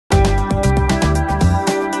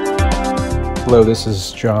Hello, this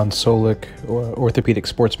is John Solic, orthopedic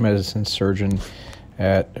sports medicine surgeon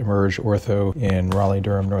at Emerge Ortho in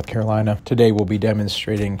Raleigh-Durham, North Carolina. Today we'll be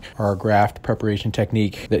demonstrating our graft preparation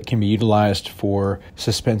technique that can be utilized for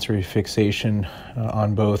suspensory fixation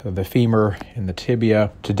on both the femur and the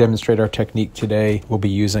tibia. To demonstrate our technique today, we'll be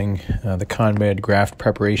using the CONMED graft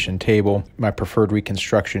preparation table. My preferred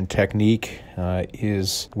reconstruction technique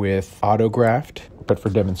is with autograft, but for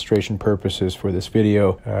demonstration purposes for this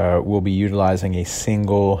video, we'll be utilizing a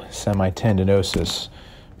single semitendinosus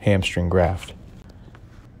hamstring graft.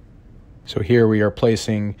 So here we are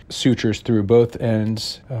placing sutures through both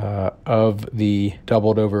ends of the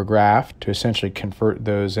doubled over graft to essentially convert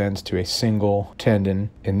those ends to a single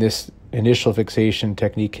tendon. And this initial fixation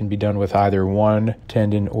technique can be done with either one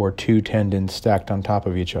tendon or two tendons stacked on top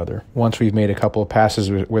of each other. Once we've made a couple of passes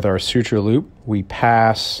with our suture loop, we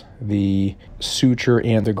pass the suture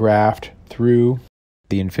and the graft through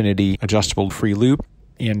the infinity adjustable free loop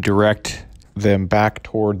and direct them back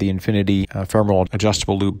toward the infinity femoral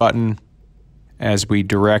adjustable loop button. As we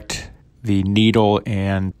direct the needle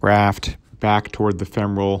and graft back toward the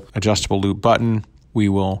femoral adjustable loop button, we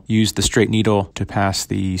will use the straight needle to pass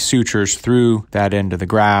the sutures through that end of the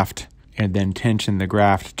graft and then tension the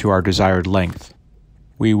graft to our desired length.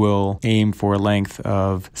 We will aim for a length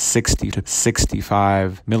of 60 to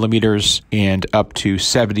 65 millimeters and up to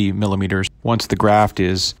 70 millimeters. Once the graft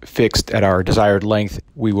is fixed at our desired length,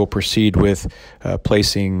 we will proceed with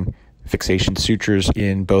placing fixation sutures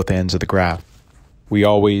in both ends of the graft. We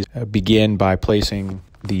always begin by placing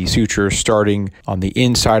the suture starting on the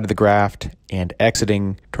inside of the graft and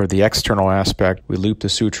exiting toward the external aspect. We loop the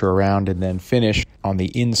suture around and then finish on the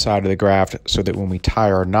inside of the graft so that when we tie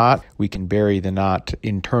our knot, we can bury the knot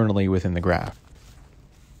internally within the graft.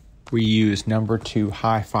 We use number 2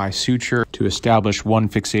 hi-fi suture to establish one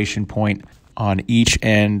fixation point on each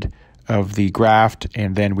end of the graft,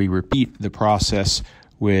 and then we repeat the process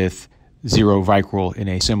with 0 vicryl in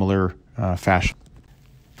a similar fashion.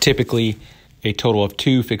 Typically, a total of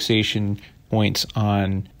 2 fixation points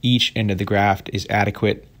on each end of the graft is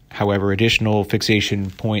adequate. However, additional fixation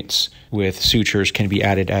points with sutures can be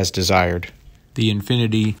added as desired. The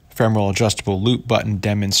infinity femoral adjustable loop button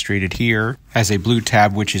demonstrated here has a blue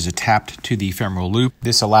tab which is tapped to the femoral loop.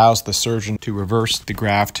 This allows the surgeon to reverse the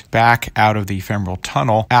graft back out of the femoral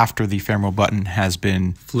tunnel after the femoral button has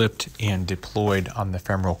been flipped and deployed on the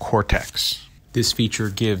femoral cortex. This feature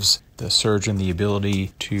gives the surgeon the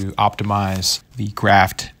ability to optimize the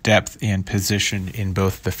graft depth and position in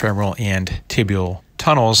both the femoral and tibial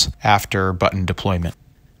tunnels after button deployment.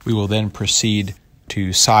 We will then proceed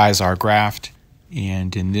to size our graft,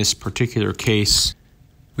 and in this particular case,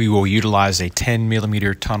 we will utilize a 10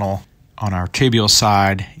 millimeter tunnel on our tibial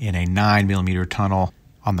side and a 9 millimeter tunnel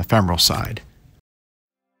on the femoral side.